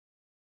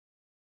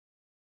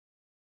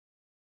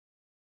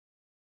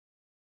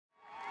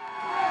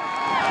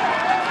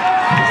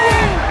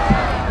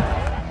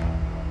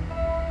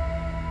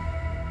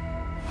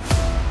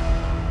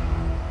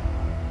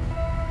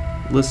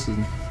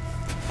Listen,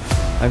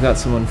 I've got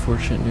some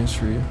unfortunate news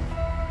for you.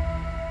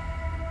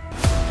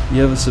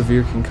 You have a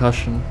severe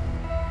concussion.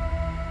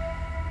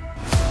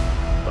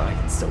 But I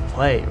can still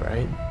play,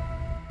 right?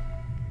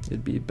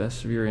 It'd be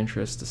best of your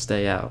interest to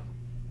stay out.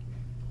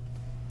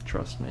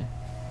 Trust me.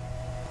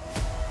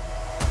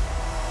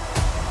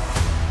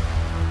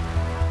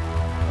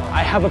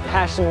 I have a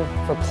passion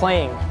for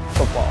playing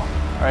football,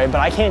 all right,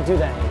 but I can't do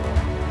that anymore.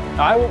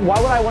 Why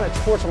would I want to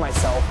torture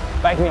myself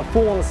by acting a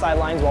fool on the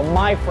sidelines while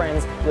my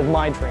friends live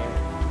my dream?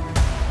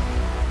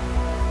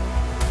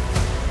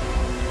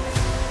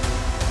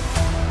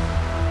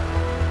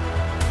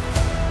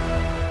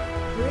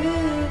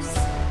 Bruce,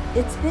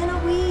 it's been a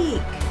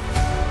week.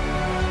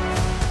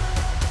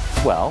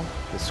 Well,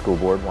 the school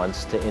board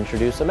wants to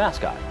introduce a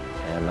mascot,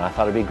 and I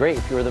thought it'd be great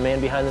if you were the man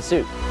behind the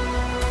suit.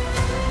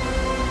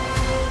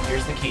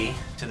 Here's the key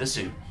to the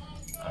suit.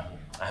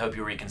 I hope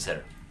you'll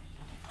reconsider.